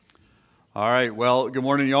All right, well, good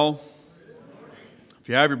morning, y'all. If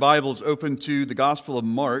you have your Bibles, open to the Gospel of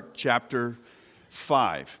Mark, chapter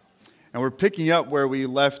 5. And we're picking up where we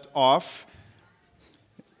left off,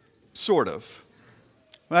 sort of.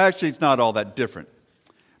 Well, actually, it's not all that different.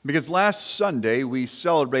 Because last Sunday, we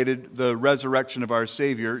celebrated the resurrection of our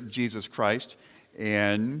Savior, Jesus Christ.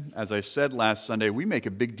 And as I said last Sunday, we make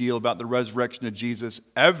a big deal about the resurrection of Jesus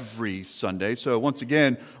every Sunday. So once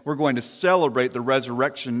again, we're going to celebrate the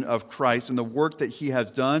resurrection of Christ and the work that he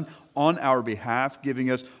has done on our behalf,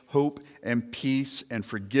 giving us hope and peace and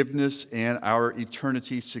forgiveness and our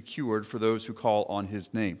eternity secured for those who call on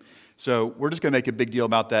his name. So we're just going to make a big deal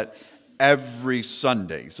about that every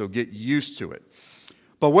Sunday. So get used to it.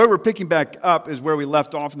 But where we're picking back up is where we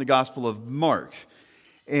left off in the Gospel of Mark.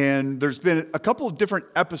 And there's been a couple of different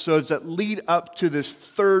episodes that lead up to this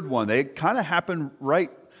third one. They kind of happen right,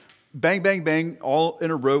 bang, bang, bang, all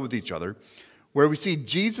in a row with each other, where we see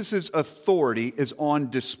Jesus' authority is on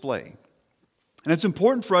display. And it's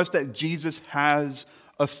important for us that Jesus has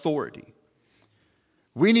authority.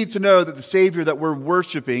 We need to know that the Savior that we're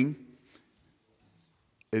worshiping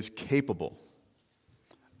is capable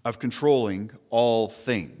of controlling all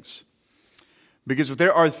things. Because if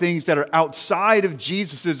there are things that are outside of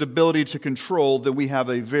Jesus' ability to control, then we have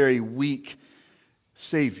a very weak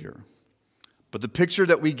Savior. But the picture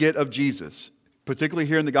that we get of Jesus, particularly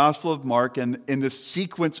here in the Gospel of Mark and in the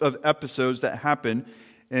sequence of episodes that happen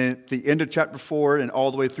at the end of chapter 4 and all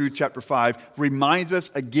the way through chapter 5, reminds us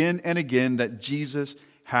again and again that Jesus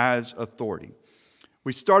has authority.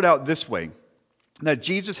 We start out this way, that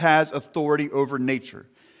Jesus has authority over nature.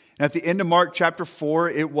 At the end of Mark chapter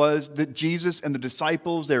 4, it was that Jesus and the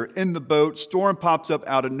disciples, they're in the boat, storm pops up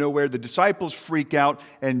out of nowhere, the disciples freak out,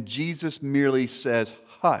 and Jesus merely says,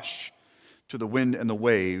 "Hush," to the wind and the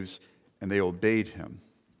waves, and they obeyed him.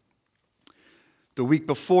 The week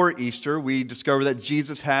before Easter, we discover that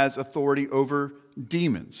Jesus has authority over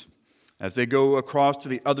demons. As they go across to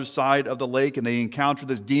the other side of the lake and they encounter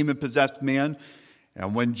this demon-possessed man,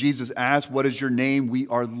 and when Jesus asks, "What is your name?" "We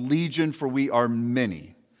are legion, for we are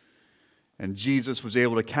many." And Jesus was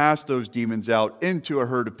able to cast those demons out into a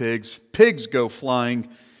herd of pigs. Pigs go flying.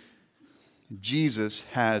 Jesus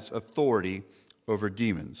has authority over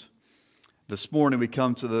demons. This morning we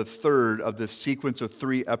come to the third of this sequence of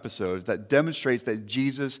 3 episodes that demonstrates that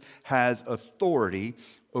Jesus has authority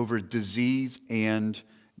over disease and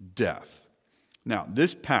death. Now,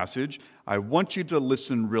 this passage, I want you to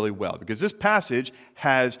listen really well, because this passage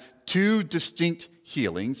has 2 distinct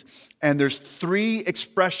healings, and there's 3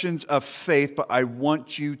 expressions of faith, but I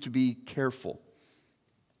want you to be careful.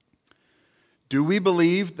 Do we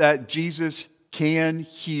believe that Jesus can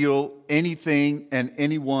heal anything and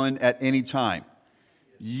anyone at any time?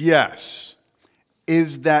 Yes.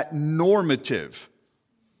 Is that normative?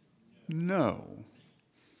 No.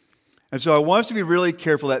 And so I want us to be really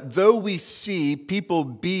careful that though we see people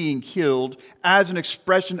being healed as an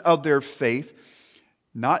expression of their faith,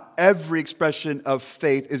 not every expression of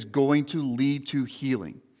faith is going to lead to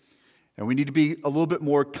healing. And we need to be a little bit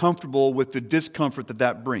more comfortable with the discomfort that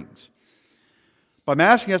that brings. But I'm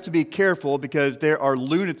asking us to be careful because there are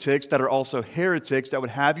lunatics that are also heretics that would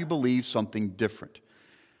have you believe something different.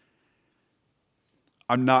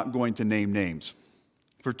 I'm not going to name names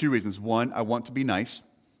for 2 reasons. 1, I want to be nice.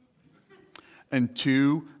 And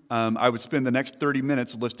 2, I would spend the next 30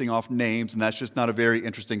 minutes listing off names, and that's just not a very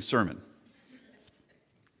interesting sermon.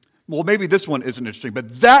 Well, maybe this one isn't interesting,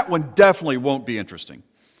 but that one definitely won't be interesting.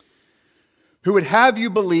 Who would have you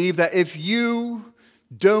believe that if you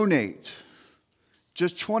donate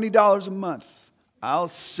just $20 a month, I'll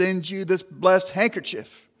send you this blessed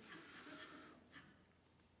handkerchief.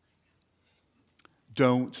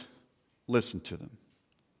 Don't listen to them.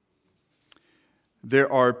 There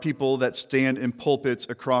are people that stand in pulpits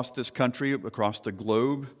across this country, across the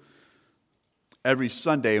globe, every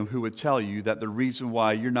Sunday who would tell you that the reason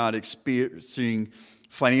why you're not experiencing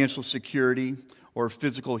financial security or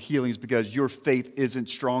physical healing is because your faith isn't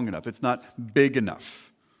strong enough. It's not big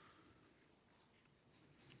enough.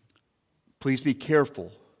 Please be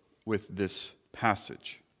careful with this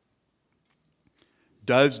passage.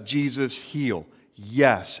 Does Jesus heal?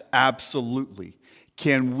 Yes, absolutely.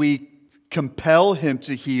 Can we compel him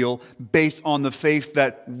to heal based on the faith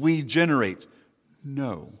that we generate?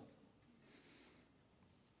 No.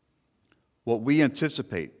 What we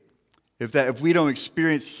anticipate is that if we don't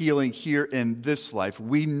experience healing here in this life,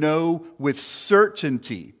 we know with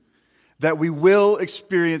certainty that we will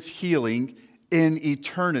experience healing in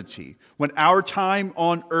eternity. When our time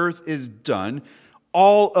on earth is done,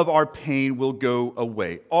 all of our pain will go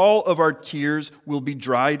away. All of our tears will be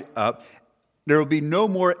dried up, There will be no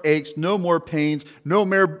more aches, no more pains, no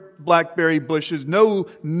more blackberry bushes,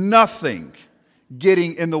 nothing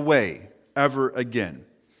getting in the way ever again.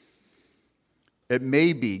 It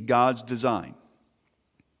may be God's design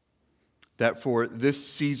that for this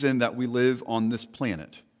season that we live on this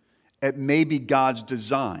planet, it may be God's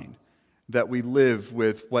design that we live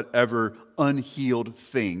with whatever unhealed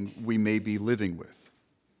thing we may be living with.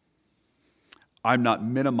 I'm not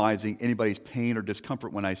minimizing anybody's pain or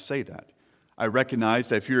discomfort when I say that. I recognize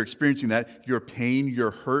that if you're experiencing that, your pain,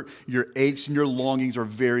 your hurt, your aches, and your longings are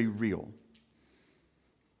very real.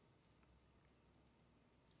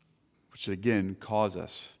 Which again cause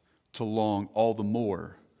us to long all the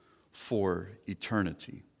more for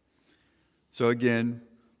eternity. So again,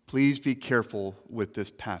 please be careful with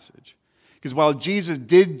this passage. Because while Jesus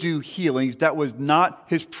did do healings, that was not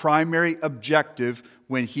his primary objective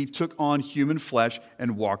when he took on human flesh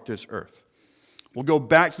and walked this earth. We'll go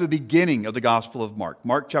back to the beginning of the Gospel of Mark.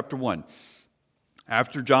 Mark chapter 1.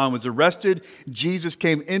 After John was arrested, Jesus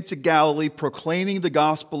came into Galilee proclaiming the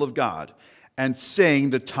gospel of God and saying,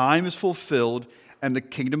 "The time is fulfilled and the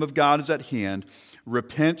kingdom of God is at hand.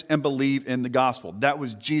 Repent and believe in the gospel." That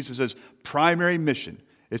was Jesus' primary mission,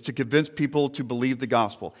 is to convince people to believe the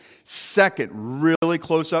gospel. Second, really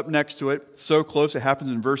close up next to it, so close it happens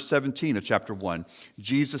in verse 17 of chapter 1.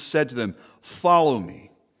 Jesus said to them, "Follow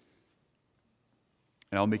me,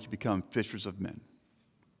 and I'll make you become fishers of men."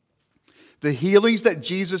 The healings that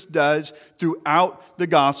Jesus does throughout the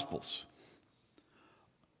Gospels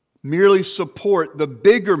merely support the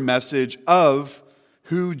bigger message of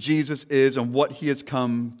who Jesus is and what he has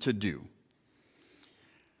come to do.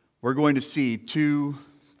 We're going to see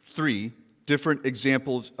 3 different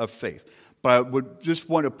examples of faith. But I would just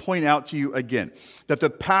want to point out to you again that the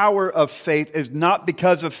power of faith is not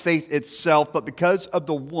because of faith itself, but because of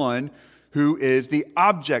the one who is the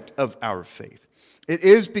object of our faith. It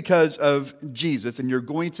is because of Jesus, and you're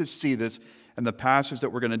going to see this in the passage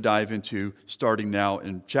that we're going to dive into starting now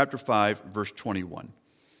in chapter 5, verse 21.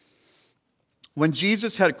 When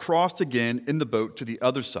Jesus had crossed again in the boat to the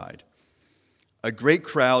other side, a great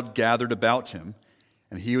crowd gathered about him,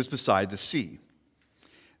 and he was beside the sea.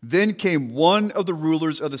 Then came one of the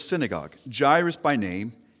rulers of the synagogue, Jairus by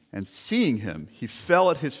name, and seeing him, he fell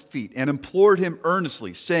at his feet and implored him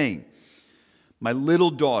earnestly, saying, "My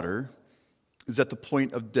little daughter is at the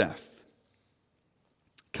point of death.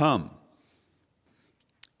 Come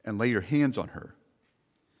and lay your hands on her,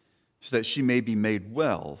 so that she may be made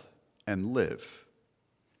well and live."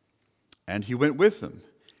 And he went with them,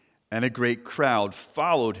 and a great crowd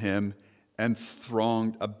followed him and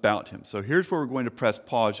thronged about him. So here's where we're going to press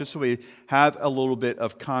pause, just so we have a little bit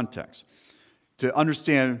of context to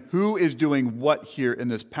understand who is doing what here in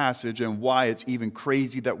this passage and why it's even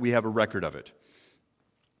crazy that we have a record of it.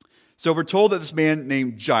 So we're told that this man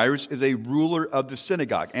named Jairus is a ruler of the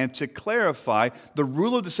synagogue. And to clarify, the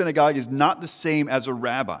ruler of the synagogue is not the same as a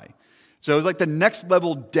rabbi. So it's like the next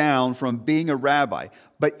level down from being a rabbi.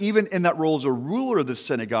 But even in that role as a ruler of the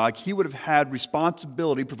synagogue, he would have had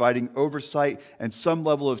responsibility providing oversight and some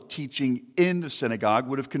level of teaching in the synagogue,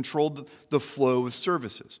 would have controlled the flow of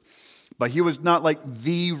services. But he was not like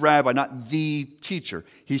the rabbi, not the teacher.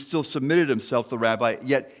 He still submitted himself to the rabbi,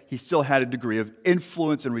 yet he still had a degree of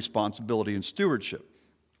influence and responsibility and stewardship.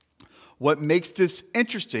 What makes this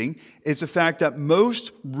interesting is the fact that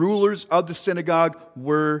most rulers of the synagogue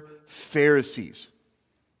were Pharisees.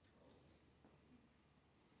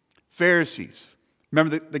 Pharisees.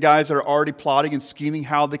 Remember the guys that are already plotting and scheming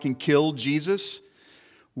how they can kill Jesus?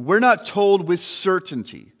 We're not told with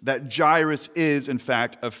certainty that Jairus is, in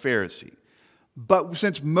fact, a Pharisee. But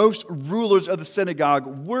since most rulers of the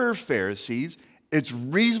synagogue were Pharisees, it's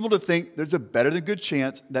reasonable to think there's a better than good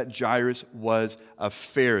chance that Jairus was a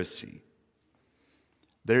Pharisee.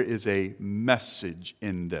 There is a message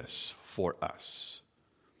in this for us.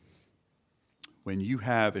 When you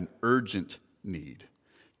have an urgent need,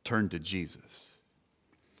 turn to Jesus.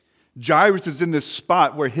 Jairus is in this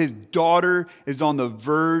spot where his daughter is on the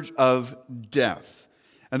verge of death.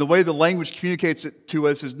 And the way the language communicates it to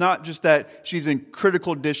us is not just that she's in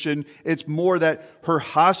critical condition, it's more that her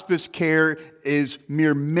hospice care is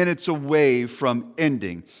mere minutes away from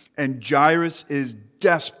ending. And Jairus is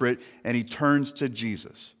desperate, and he turns to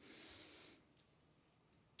Jesus.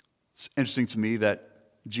 It's interesting to me that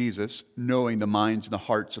Jesus, knowing the minds and the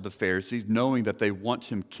hearts of the Pharisees, knowing that they want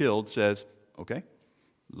him killed, says, "Okay,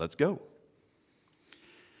 let's go."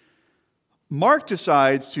 Mark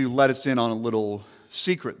decides to let us in on a little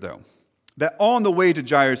secret, though. That on the way to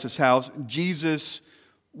Jairus' house, Jesus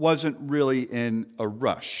wasn't really in a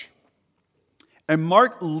rush. And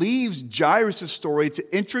Mark leaves Jairus' story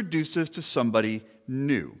to introduce us to somebody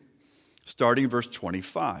new, starting in verse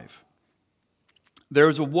 25. There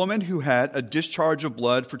was a woman who had a discharge of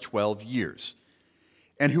blood for 12 years,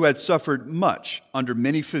 and who had suffered much under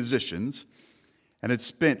many physicians, and had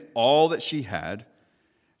spent all that she had,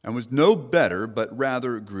 and was no better, but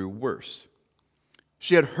rather grew worse.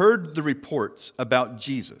 She had heard the reports about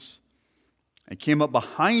Jesus, and came up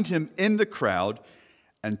behind him in the crowd,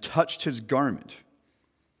 and touched his garment.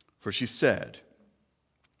 For she said,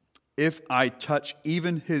 "If I touch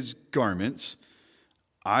even his garments,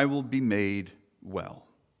 I will be made well."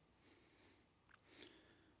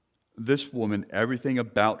 This woman, everything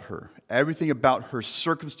about her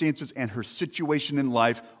circumstances and her situation in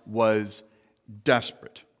life was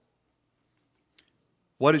desperate.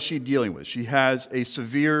 What is she dealing with? She has a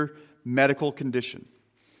severe medical condition.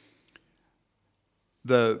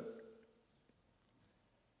 The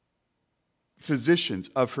physicians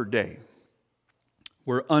of her day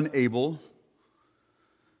were unable,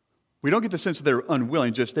 we don't get the sense that they were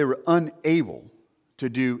unwilling, just they were unable to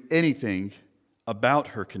do anything about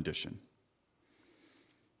her condition.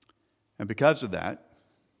 And because of that,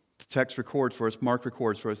 the text records for us, Mark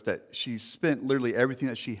records for us, that she spent literally everything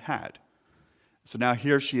that she had. So now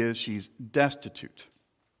here she is, she's destitute.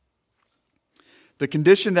 The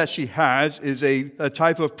condition that she has is a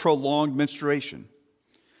type of prolonged menstruation.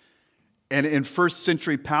 And in first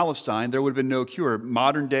century Palestine, there would have been no cure.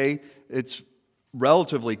 Modern day, it's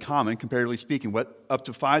relatively common, comparatively speaking, up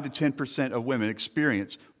to 5 to 10% of women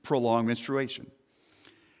experience prolonged menstruation.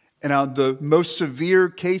 And now the most severe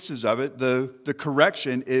cases of it, the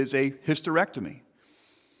correction is a hysterectomy.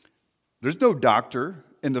 There's no doctor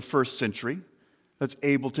in the first century that's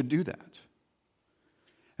able to do that.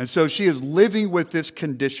 And so she is living with this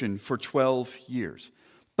condition for 12 years.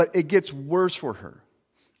 But it gets worse for her.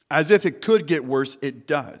 As if it could get worse, it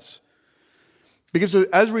does. Because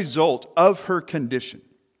as a result of her condition,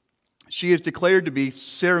 she is declared to be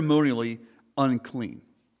ceremonially unclean.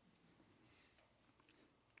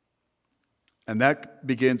 And that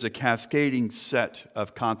begins a cascading set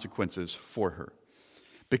of consequences for her.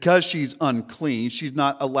 Because she's unclean, she's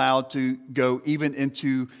not allowed to go even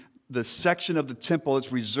into the section of the temple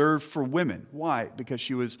that's reserved for women. Why? Because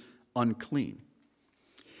she was unclean.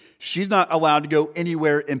 She's not allowed to go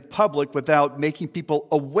anywhere in public without making people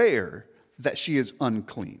aware that she is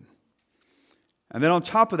unclean. And then on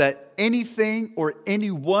top of that, anything or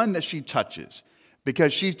anyone that she touches,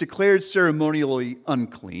 because she's declared ceremonially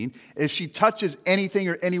unclean, if she touches anything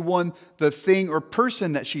or anyone, the thing or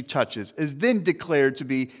person that she touches is then declared to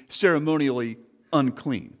be ceremonially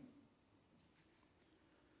unclean.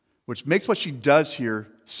 Which makes what she does here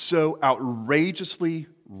so outrageously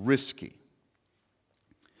risky.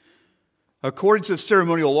 According to the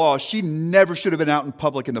ceremonial law, she never should have been out in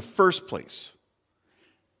public in the first place.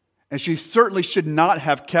 And she certainly should not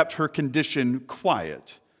have kept her condition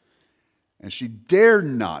quiet. And she dared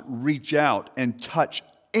not reach out and touch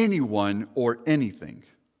anyone or anything.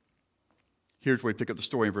 Here's where we pick up the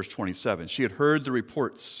story in verse 27. She had heard the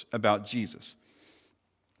reports about Jesus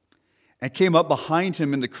and came up behind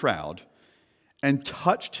him in the crowd and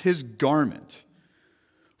touched his garment.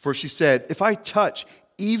 For she said, "If I touch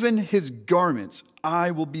even his garments,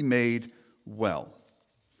 I will be made well."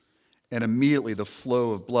 And immediately the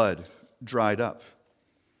flow of blood dried up.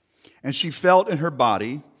 And she felt in her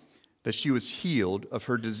body that she was healed of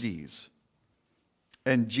her disease.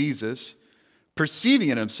 And Jesus, perceiving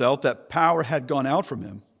in himself that power had gone out from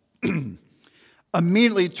him,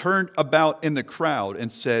 immediately turned about in the crowd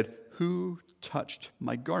and said, "Who touched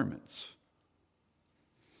my garments?"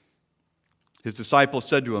 His disciples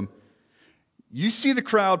said to him, "You see the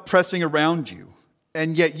crowd pressing around you,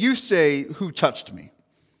 and yet you say, 'Who touched me?'"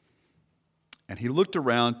 And he looked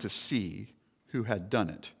around to see who had done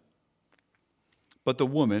it. But the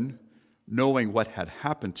woman, knowing what had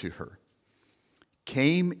happened to her,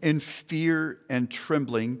 came in fear and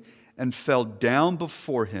trembling and fell down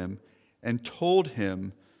before him and told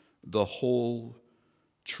him the whole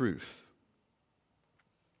truth.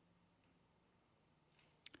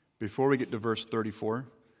 Before we get to verse 34,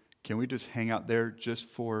 can we just hang out there just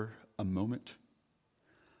for a moment?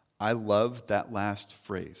 I love that last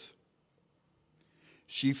phrase.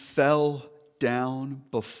 She fell down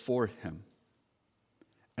before him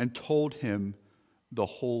and told him the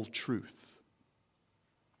whole truth.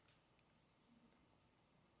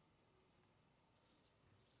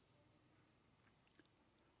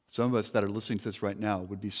 Some of us that are listening to this right now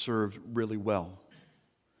would be served really well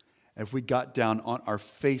if we got down on our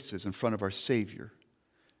faces in front of our Savior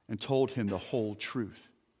and told him the whole truth.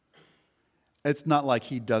 It's not like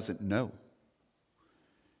he doesn't know.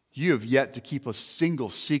 you have yet to keep a single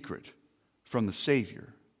secret from the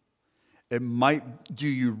Savior. It might do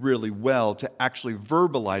you really well to actually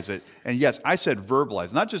verbalize it. And yes, I said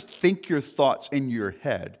verbalize, not just think your thoughts in your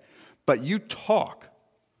head, but you talk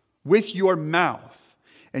with your mouth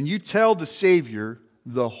and you tell the Savior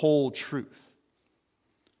the whole truth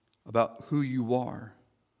about who you are,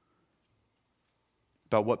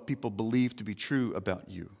 about what people believe to be true about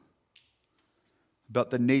you,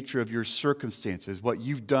 about the nature of your circumstances, what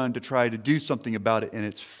you've done to try to do something about it and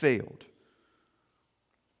it's failed.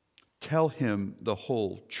 Tell him the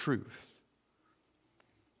whole truth.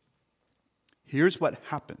 Here's what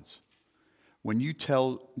happens when you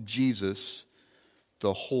tell Jesus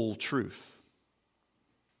the whole truth.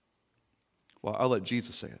 Well, I'll let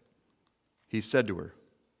Jesus say it. He said to her,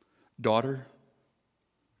 "Daughter,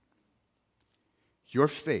 your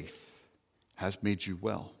faith has made you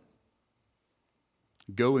well.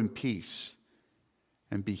 Go in peace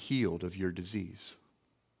and be healed of your disease."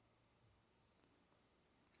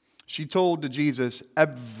 She told to Jesus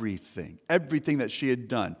everything that she had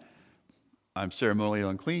done. I'm ceremonially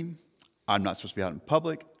unclean. I'm not supposed to be out in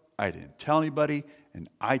public. I didn't tell anybody, and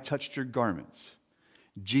I touched your garments.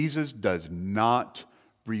 Jesus does not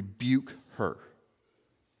rebuke her.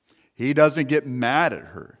 He doesn't get mad at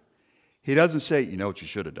her. He doesn't say, "You know what you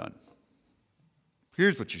should have done.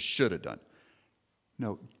 Here's what you should have done."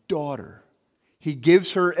 No, daughter. He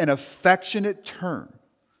gives her an affectionate term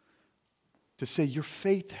to say, "Your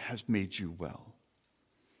faith has made you well."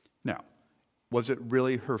 Now, was it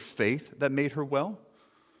really her faith that made her well?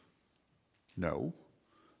 No.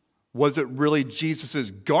 Was it really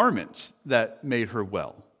Jesus' garments that made her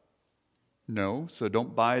well? No, so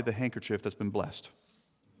don't buy the handkerchief that's been blessed.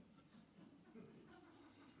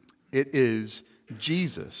 It is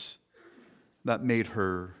Jesus that made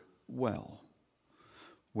her well.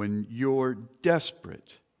 When you're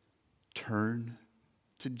desperate, turn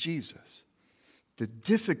to Jesus. The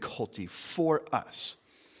difficulty for us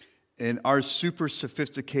in our super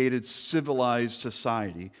sophisticated, civilized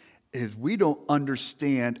society is we don't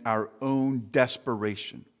understand our own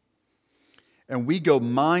desperation. And we go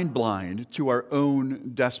mind blind to our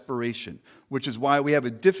own desperation, which is why we have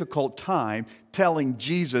a difficult time telling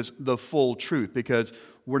Jesus the full truth, because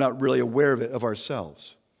we're not really aware of it of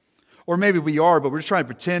ourselves. Or maybe we are, but we're just trying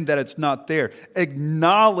to pretend that it's not there.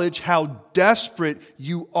 Acknowledge how desperate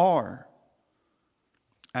you are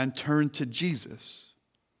and turn to Jesus.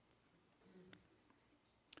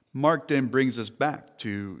 Mark then brings us back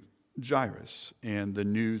to Jairus, and the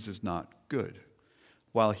news is not good.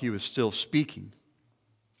 While he was still speaking,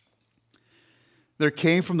 there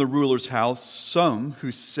came from the ruler's house some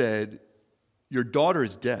who said, "Your daughter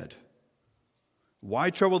is dead. Why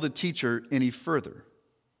trouble the teacher any further?"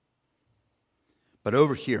 But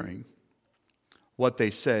overhearing what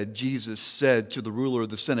they said, Jesus said to the ruler of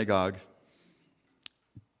the synagogue,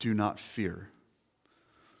 "Do not fear,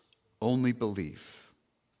 only believe."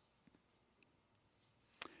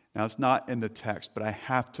 Now, it's not in the text, but I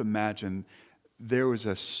have to imagine there was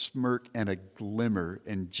a smirk and a glimmer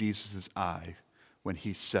in Jesus' eye when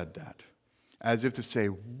he said that, as if to say,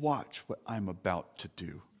 "Watch what I'm about to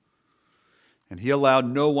do." And he allowed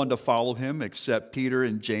no one to follow him except Peter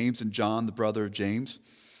and James and John, the brother of James.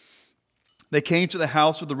 They came to the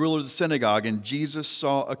house of the ruler of the synagogue, and Jesus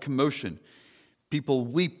saw a commotion, people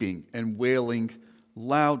weeping and wailing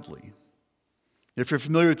loudly. If you're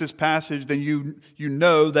familiar with this passage, then you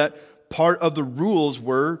know that part of the rules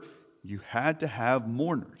were you had to have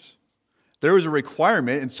mourners. There was a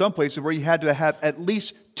requirement in some places where you had to have at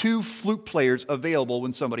least 2 flute players available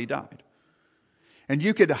when somebody died. And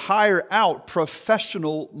you could hire out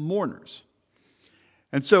professional mourners.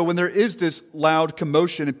 And so when there is this loud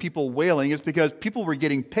commotion and people wailing, it's because people were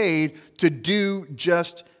getting paid to do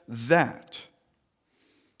just that.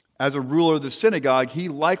 As a ruler of the synagogue, he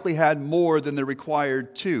likely had more than the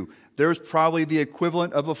required 2. There's probably the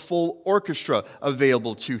equivalent of a full orchestra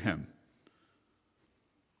available to him.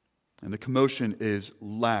 And the commotion is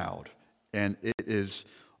loud, and it is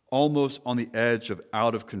almost on the edge of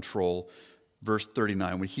out of control. Verse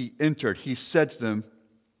 39, when he entered, he said to them,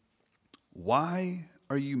 "Why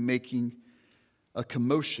are you making a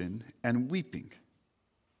commotion and weeping?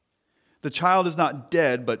 The child is not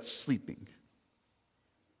dead, but sleeping."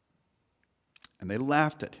 And they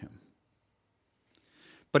laughed at him.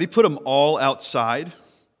 But he put them all outside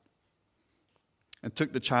and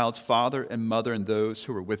took the child's father and mother and those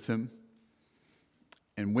who were with him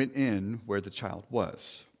and went in where the child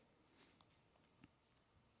was.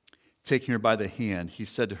 Taking her by the hand, he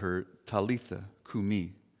said to her, "Talitha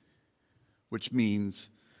kumi," which means,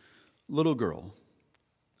 "Little girl,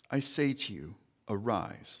 I say to you,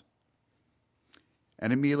 arise."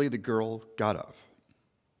 And immediately the girl got up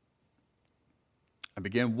and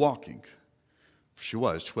began walking, for she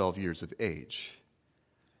was 12 years of age.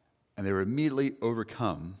 And they were immediately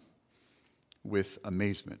overcome with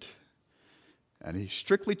amazement. And he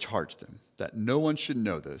strictly charged them that no one should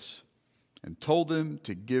know this, and told them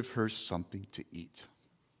to give her something to eat.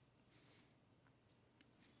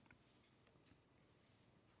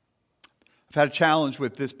 I've had a challenge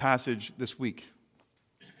with this passage this week,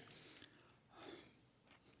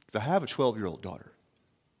 because I have a 12-year-old daughter.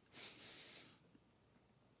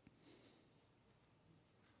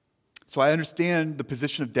 So I understand the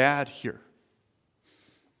position of dad here.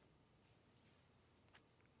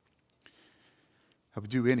 I would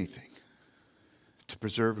do anything to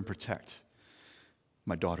preserve and protect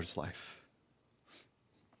my daughter's life.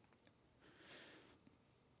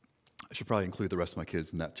 I should probably include the rest of my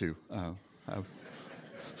kids in that too.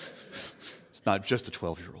 It's not just a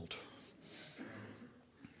 12-year-old.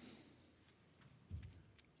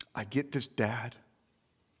 I get this dad.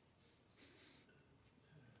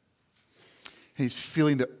 He's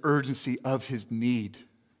feeling the urgency of his need.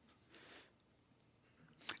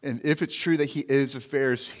 And if it's true that he is a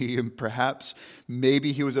Pharisee, and perhaps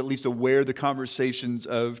maybe he was at least aware of the conversations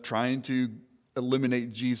of trying to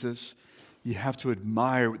eliminate Jesus, you have to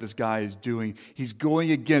admire what this guy is doing. He's going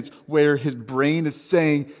against where his brain is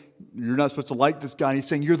saying, you're not supposed to like this guy. And he's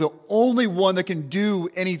saying, you're the only one that can do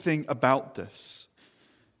anything about this.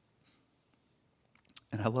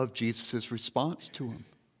 And I love Jesus' response to him.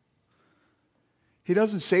 He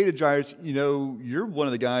doesn't say to Jairus, you're one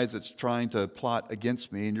of the guys that's trying to plot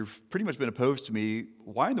against me, and you've pretty much been opposed to me.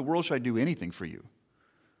 Why in the world should I do anything for you?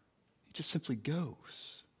 He just simply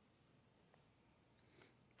goes.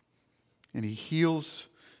 And he heals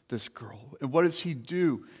this girl. And what does he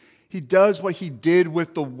do? He does what he did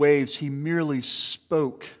with the waves. He merely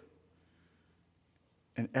spoke,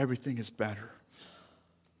 and everything is better.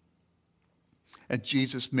 And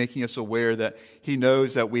Jesus making us aware that he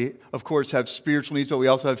knows that we, of course, have spiritual needs, but we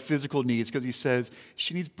also have physical needs, because he says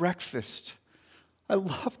she needs breakfast. I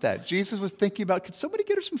love that. Jesus was thinking about, could somebody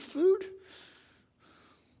get her some food?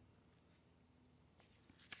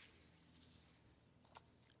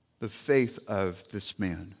 The faith of this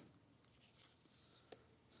man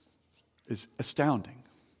is astounding.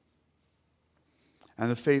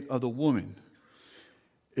 And the faith of the woman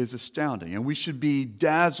is astounding. And we should be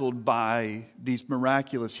dazzled by these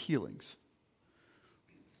miraculous healings.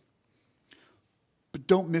 But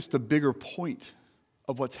don't miss the bigger point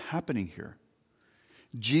of what's happening here.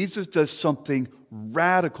 Jesus does something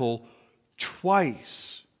radical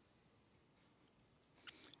twice.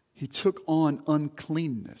 He took on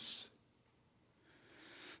uncleanness.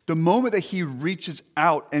 The moment that he reaches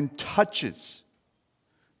out and touches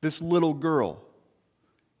this little girl,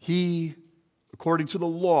 he, according to the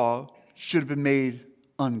law, should have been made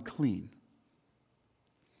unclean.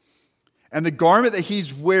 And the garment that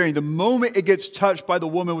he's wearing, the moment it gets touched by the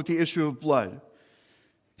woman with the issue of blood,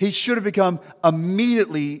 he should have become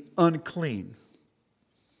immediately unclean.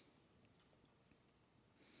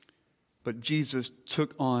 But Jesus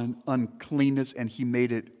took on uncleanness and he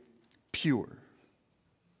made it pure.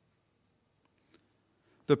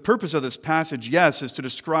 The purpose of this passage, yes, is to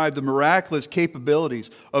describe the miraculous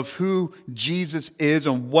capabilities of who Jesus is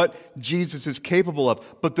and what Jesus is capable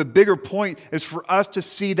of. But the bigger point is for us to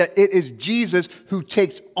see that it is Jesus who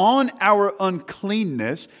takes on our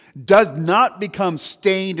uncleanness, does not become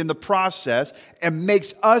stained in the process, and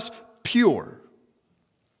makes us pure.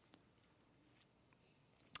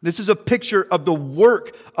 This is a picture of the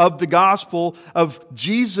work of the gospel of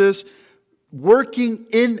Jesus working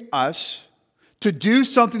in us to do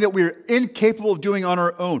something that we are incapable of doing on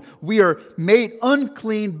our own. We are made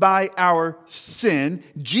unclean by our sin.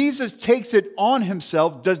 Jesus takes it on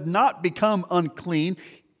himself, does not become unclean,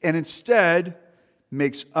 and instead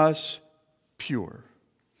makes us pure.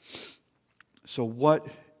 So what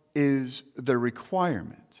is the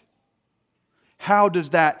requirement? How does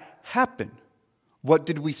that happen? What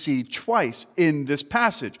did we see twice in this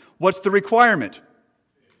passage? What's the requirement?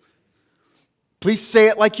 Please say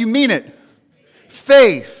it like you mean it.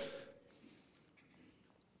 Faith.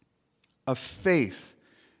 A faith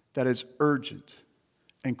that is urgent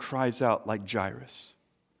and cries out like Jairus.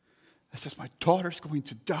 That says, my daughter's going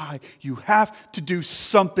to die. You have to do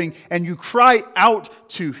something. And you cry out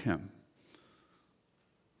to him.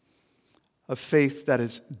 A faith that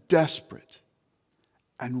is desperate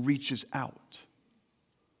and reaches out.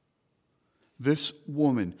 This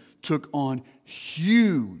woman took on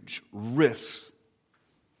huge risks.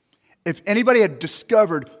 If anybody had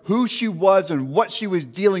discovered who she was and what she was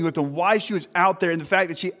dealing with and why she was out there, and the fact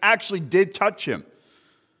that she actually did touch him,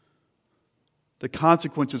 The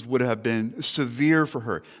consequences would have been severe for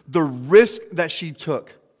her. The risk that she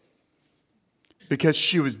took because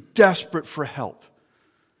she was desperate for help.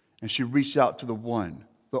 And she reached out to the one,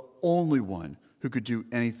 the only one who could do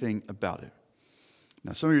anything about it.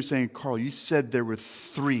 Now, some of you are saying, Carl, you said there were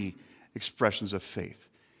 3 expressions of faith.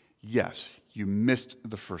 Yes, you missed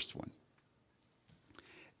the first one.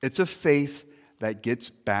 It's a faith that gets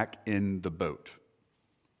back in the boat.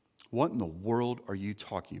 What in the world are you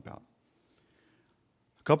talking about?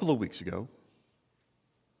 A couple of weeks ago,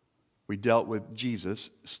 we dealt with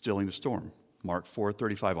Jesus stilling the storm. Mark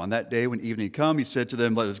 4:35. On that day, when evening had come, he said to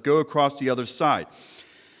them, "Let us go across the other side."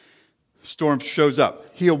 Storm shows up.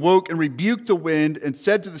 He awoke and rebuked the wind and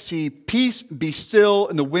said to the sea, "Peace, be still."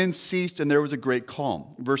 And the wind ceased, and there was a great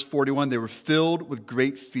calm. Verse 41, they were filled with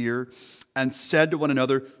great fear and said to one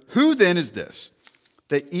another, "Who then is this,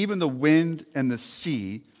 that even the wind and the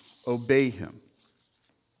sea obey him?"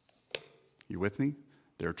 You with me?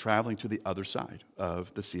 They're traveling to the other side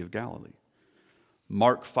of the Sea of Galilee.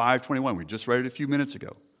 Mark 5:21, we just read it a few minutes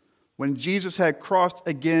ago. When Jesus had crossed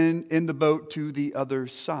again in the boat to the other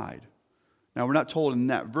side. Now, we're not told in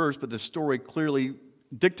that verse, but the story clearly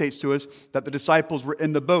dictates to us that the disciples were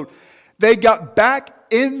in the boat. They got back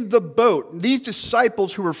in the boat. These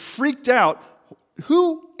disciples who were freaked out,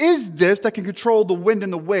 who is this that can control the wind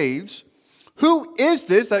and the waves? Who is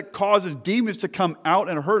this that causes demons to come out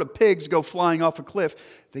and a herd of pigs go flying off a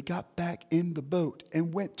cliff? They got back in the boat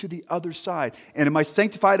and went to the other side. And in my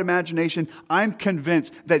sanctified imagination, I'm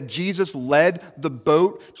convinced that Jesus led the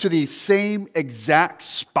boat to the same exact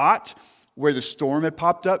spot where the storm had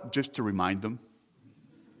popped up, just to remind them.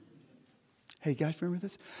 Hey, guys, remember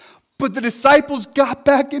this? But the disciples got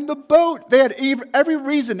back in the boat. They had every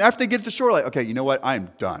reason after they get to shore, like, okay, you know what? I'm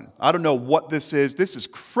done. I don't know what this is. This is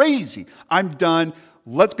crazy. I'm done.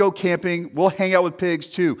 Let's go camping. We'll hang out with pigs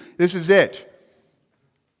too. This is it.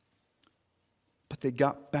 But they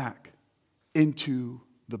got back into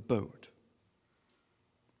the boat.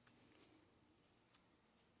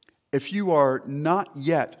 If you are not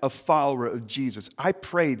yet a follower of Jesus, I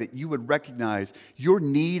pray that you would recognize your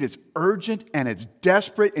need is urgent and it's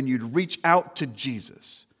desperate and you'd reach out to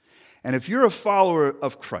Jesus. And if you're a follower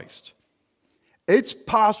of Christ, it's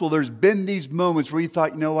possible there's been these moments where you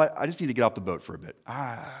thought, you know what, I just need to get off the boat for a bit.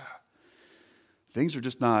 Things are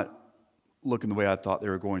just not looking the way I thought they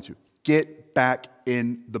were going to. Get back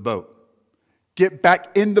in the boat. Get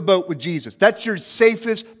back in the boat with Jesus. That's your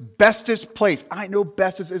safest, bestest place. I know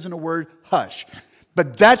bestest isn't a word, hush.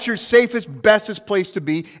 But that's your safest, bestest place to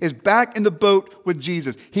be, is back in the boat with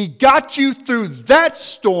Jesus. He got you through that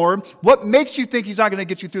storm. What makes you think he's not going to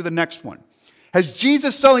get you through the next one? Has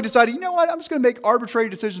Jesus suddenly decided, you know what, I'm just going to make arbitrary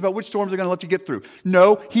decisions about which storms are going to let you get through?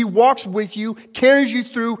 No, he walks with you, carries you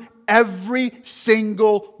through every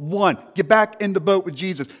single one. Get back in the boat with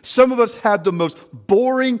Jesus. Some of us have the most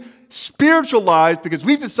boring spiritual lives because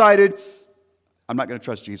we've decided, I'm not going to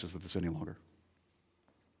trust Jesus with this any longer.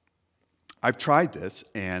 I've tried this,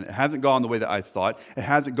 and it hasn't gone the way that I thought. It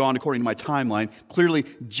hasn't gone according to my timeline. Clearly,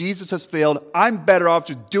 Jesus has failed. I'm better off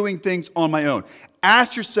just doing things on my own.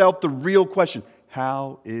 Ask yourself the real question.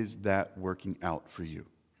 How is that working out for you?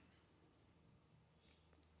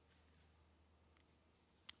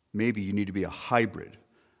 Maybe you need to be a hybrid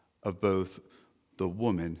of both the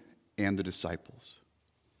woman and the disciples.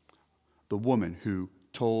 The woman who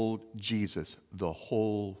told Jesus the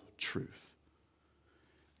whole truth.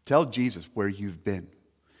 Tell Jesus where you've been.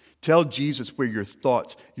 Tell Jesus where your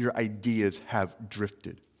thoughts, your ideas have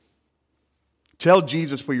drifted. Tell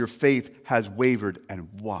Jesus where your faith has wavered and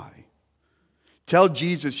why. Tell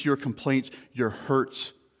Jesus your complaints, your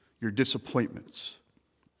hurts, your disappointments.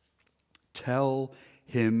 Tell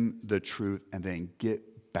him the truth and then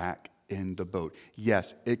get back in the boat.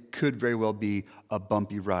 Yes, it could very well be a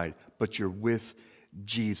bumpy ride, but you're with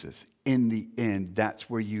Jesus. In the end, that's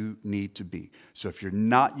where you need to be. So if you're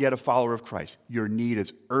not yet a follower of Christ, your need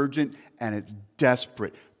is urgent and it's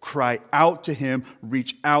desperate. Cry out to him,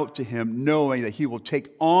 reach out to him, knowing that he will take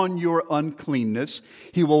on your uncleanness.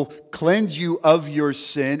 He will cleanse you of your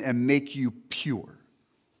sin and make you pure.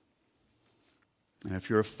 And if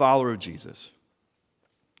you're a follower of Jesus,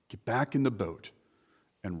 get back in the boat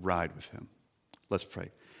and ride with him. Let's pray.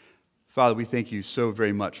 Father, we thank you so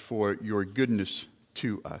very much for your goodness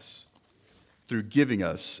to us through giving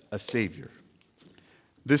us a Savior.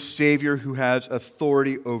 This Savior who has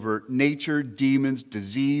authority over nature, demons,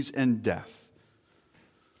 disease, and death.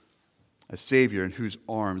 A Savior in whose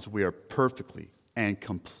arms we are perfectly and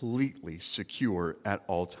completely secure at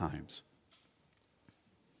all times.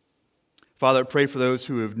 Father, I pray for those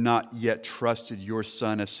who have not yet trusted your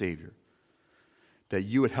Son as Savior, that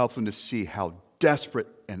you would help them to see how desperate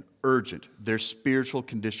and urgent their spiritual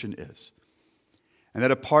condition is, and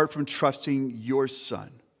that apart from trusting your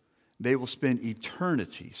Son, they will spend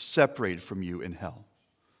eternity separated from you in hell.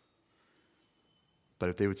 But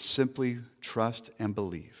if they would simply trust and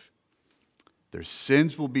believe, their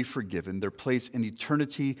sins will be forgiven, their place in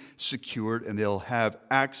eternity secured, and they'll have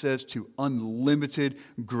access to unlimited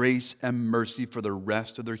grace and mercy for the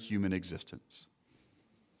rest of their human existence.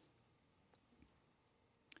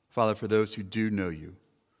 Father, for those who do know you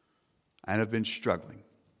and have been struggling,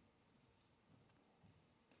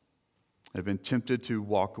 have been tempted to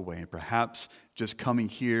walk away, and perhaps just coming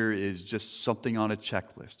here is just something on a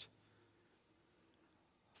checklist.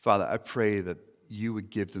 Father, I pray that you would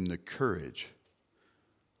give them the courage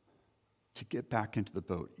to get back into the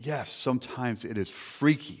boat. Yes, sometimes it is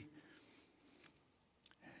freaky,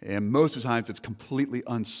 and most of the times it's completely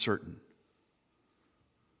uncertain.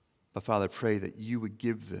 But Father, I pray that you would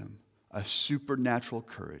give them a supernatural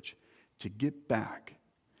courage to get back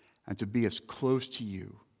and to be as close to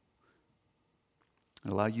you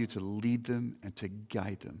and allow you to lead them and to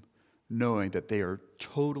guide them, knowing that they are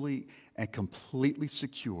totally and completely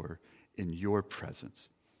secure in your presence.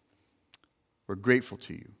 We're grateful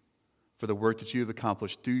to you for the work that you have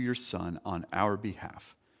accomplished through your Son on our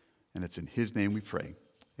behalf. And it's in his name we pray.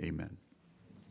 Amen.